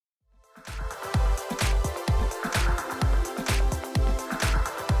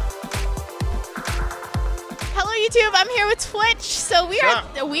YouTube? I'm here with Twitch. So we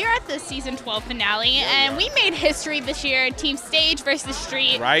are at the season 12 finale, and we made history this year. Team Stage versus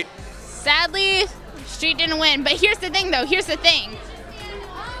Street. Right. Sadly, Street didn't win. But here's the thing, though. Here's the thing.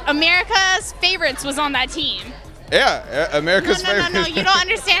 America's Favorites was on that team. Yeah, America's Favorites. No. You don't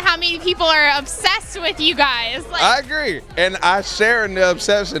understand how many people are obsessed with you guys. Like, I agree, and I share in the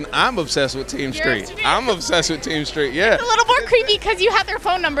obsession. I'm obsessed with Team Street. I'm obsessed with Team Street. Yeah. It's a little more creepy because you have their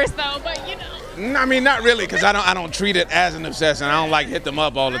phone numbers, though. But you know. I mean, not really, because I don't treat it as an obsession. I don't like hit them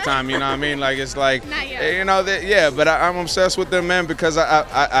up all the time. You know what I mean? Like it's like, you know, yeah. But I'm obsessed with them, man, because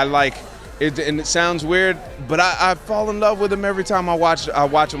I like. And it sounds weird, but I fall in love with them every time I watch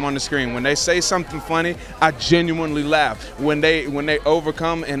them on the screen. When they say something funny, I genuinely laugh. When they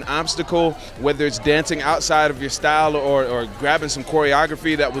overcome an obstacle, whether it's dancing outside of your style or grabbing some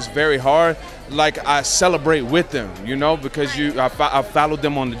choreography that was very hard, like I celebrate with them, you know, because I followed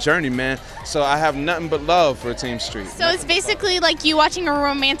them on the journey, man. So I have nothing but love for Team Street. So it's basically like you watching a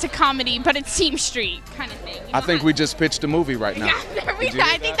romantic comedy, but it's Team Street kind of thing. I think we just pitched a movie right now. Yeah, there we go.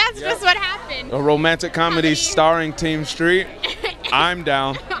 I think that's just what happened. A romantic comedy starring Team Street. I'm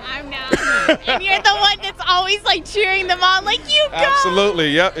down. I'm down. And you're the one that's always like cheering them on, like you go.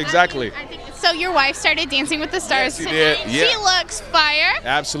 Absolutely. Yep. Exactly. I think so. Your wife started Dancing with the Stars she tonight. did. Yeah. She looks fire.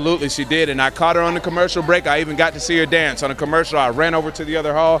 Absolutely, she did. And I caught her on the commercial break. I even got to see her dance on a commercial. I ran over to the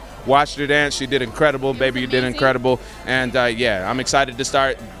other hall, watched her dance. She did incredible, baby. You did incredible. And yeah, I'm excited to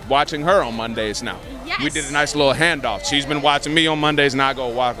start watching her on Mondays now. Yes. We did a nice little handoff. She's been watching me on Mondays, and I go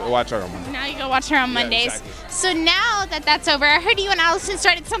watch her on Mondays. Now you go watch her on Mondays. Exactly. So now that that's over, I heard you and Allison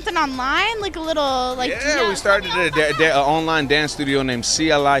started something online, like a little, like. Yeah, we started an online dance studio named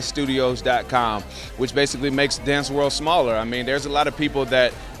SYTYCD.com, which basically makes the dance world smaller. I mean, there's a lot of people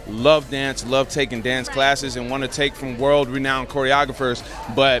that love dance, love taking dance classes, and want to take from world-renowned choreographers,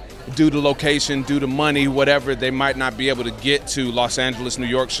 but due to location, due to money, whatever, they might not be able to get to Los Angeles, New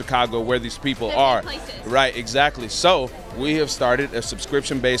York, Chicago, where these people are. Right, exactly. So we have started a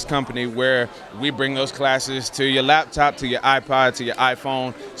subscription-based company where we bring those classes to your laptop, to your iPod, to your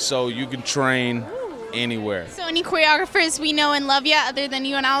iPhone, so you can train anywhere. So any choreographers we know and love yet other than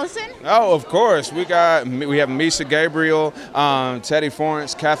you and Allison? Oh, of course. We have Misha Gabriel, Teddy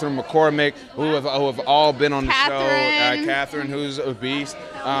Forrence, Catherine McCormick, who have all been on the show. Catherine, who's a beast.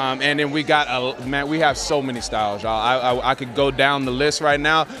 And then we got, man, we have so many styles, y'all. I could go down the list right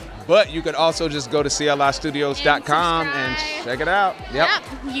now. But you could also just go to CLIstudios.com and check it out. Yep.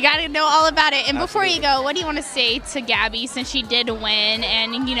 You got to know all about it. And before you go, what do you want to say to Gabby, since she did win?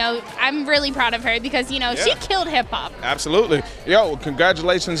 And, you know, I'm really proud of her because, you know, she killed hip-hop. Absolutely. Yo,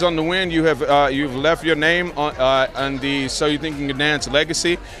 congratulations on the win. You have you've left your name on the So You Think You Can Dance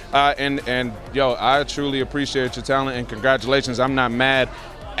legacy. And yo, I truly appreciate your talent and congratulations. I'm not mad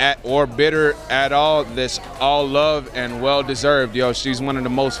or bitter at all. That's all love and well deserved. Yo, she's one of the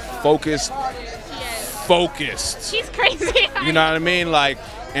most focused. She's crazy. You know what I mean? Like,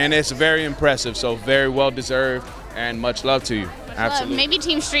 and it's very impressive. So very well deserved and much love to you. Absolutely. Maybe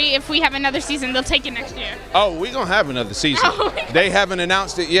Team Street, if we have another season, they'll take it next year. Oh, we're gonna have another season. They haven't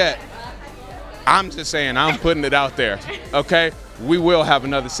announced it yet. I'm just saying, I'm putting it out there. Okay? We will have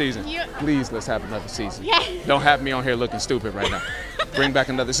another season. Please, let's have another season. Yeah. Don't have me on here looking stupid right now. Bring back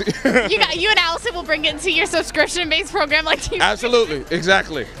another season. You and Allison will bring it into your subscription-based program like Team Absolutely.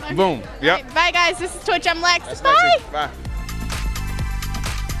 Exactly. Okay. Boom. Yep. Right, bye, guys. This is Twitch. I'm Lex. Bye. Bye.